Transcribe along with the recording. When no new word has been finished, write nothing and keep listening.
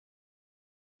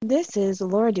This is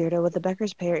Laura Dyrda with the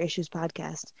Becker's Payer Issues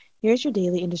podcast. Here's your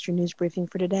daily industry news briefing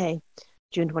for today,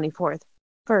 June 24th.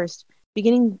 First,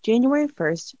 beginning January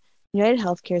 1st, United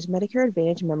Healthcare's Medicare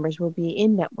Advantage members will be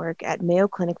in-network at Mayo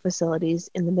Clinic facilities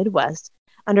in the Midwest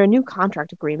under a new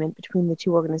contract agreement between the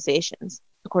two organizations,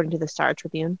 according to the Star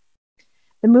Tribune.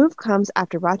 The move comes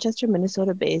after Rochester,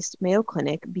 Minnesota-based Mayo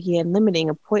Clinic began limiting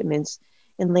appointments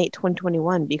in late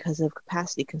 2021 because of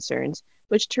capacity concerns,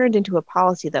 which turned into a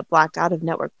policy that blocked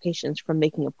out-of-network patients from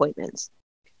making appointments.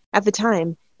 At the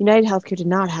time, United Healthcare did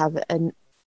not have a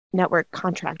network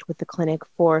contract with the clinic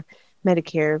for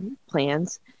Medicare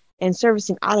plans, and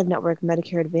servicing out-of-network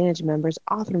Medicare Advantage members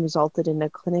often resulted in a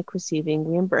clinic receiving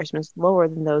reimbursements lower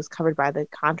than those covered by the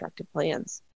contracted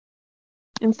plans.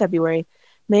 In February,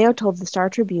 Mayo told the Star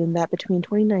Tribune that between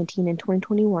 2019 and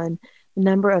 2021, the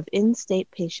number of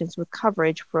in-state patients with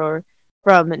coverage from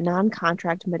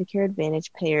non-contract Medicare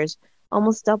Advantage payers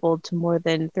almost doubled to more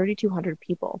than 3,200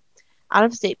 people.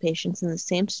 Out-of-state patients in the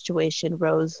same situation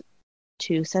rose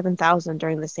to 7,000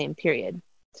 during the same period.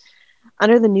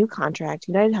 Under the new contract,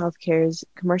 United Healthcare's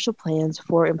commercial plans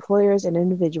for employers and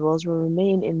individuals will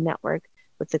remain in network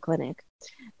with the clinic.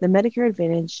 The Medicare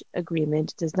Advantage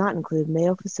agreement does not include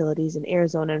Mayo facilities in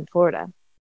Arizona and Florida.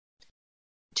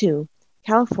 2.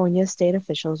 California state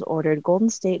officials ordered Golden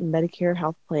State Medicare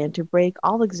Health Plan to break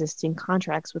all existing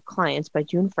contracts with clients by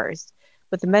June 1st,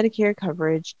 with the Medicare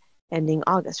coverage ending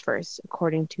August 1st,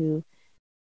 according to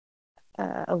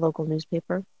a local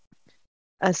newspaper.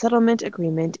 A settlement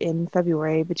agreement in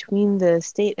February between the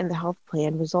state and the health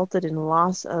plan resulted in the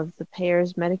loss of the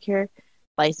payer's Medicare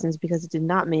license because it did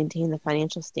not maintain the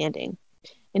financial standing.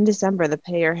 In December, the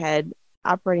payer had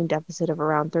operating deficit of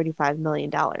around $35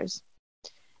 million.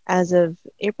 As of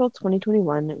April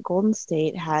 2021, Golden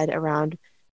State had around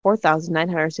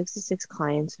 4,966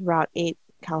 clients throughout 8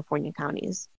 California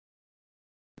counties.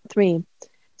 3.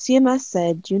 CMS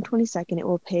said June 22nd it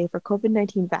will pay for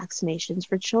COVID-19 vaccinations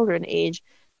for children aged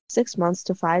 6 months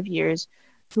to 5 years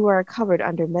who are covered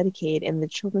under Medicaid and the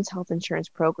Children's Health Insurance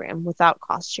Program without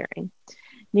cost sharing.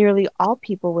 Nearly all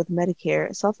people with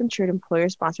Medicare, self-insured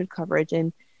employer-sponsored coverage,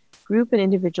 and group and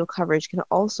individual coverage can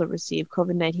also receive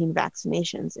COVID-19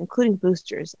 vaccinations, including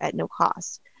boosters, at no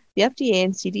cost. The FDA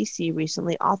and CDC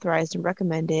recently authorized and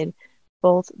recommended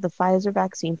both the Pfizer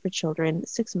vaccine for children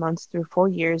 6 months through 4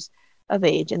 years of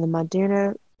age and the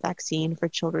Moderna vaccine for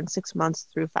children 6 months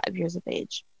through 5 years of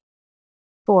age.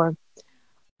 4.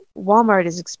 Walmart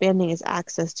is expanding its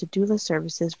access to doula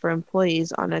services for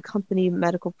employees on a company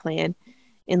medical plan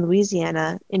in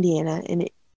Louisiana, Indiana, and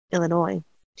Illinois.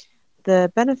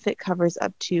 The benefit covers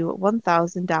up to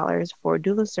 $1,000 for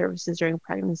doula services during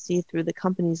pregnancy through the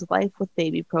company's Life with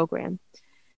Baby program.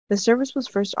 The service was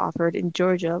first offered in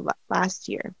Georgia last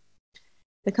year.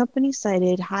 The company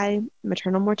cited high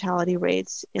maternal mortality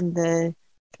rates in the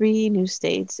 3 new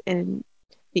states and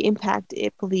the impact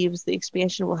it believes the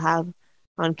expansion will have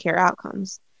on care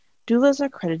outcomes. Doulas are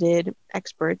accredited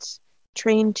experts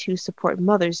trained to support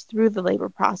mothers through the labor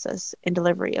process and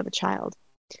delivery of a child.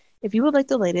 If you would like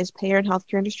the latest payer and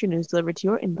healthcare industry news delivered to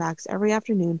your inbox every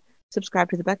afternoon, subscribe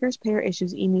to the Becker's Payer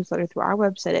Issues e-newsletter through our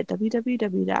website at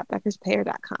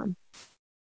www.beckerspayer.com.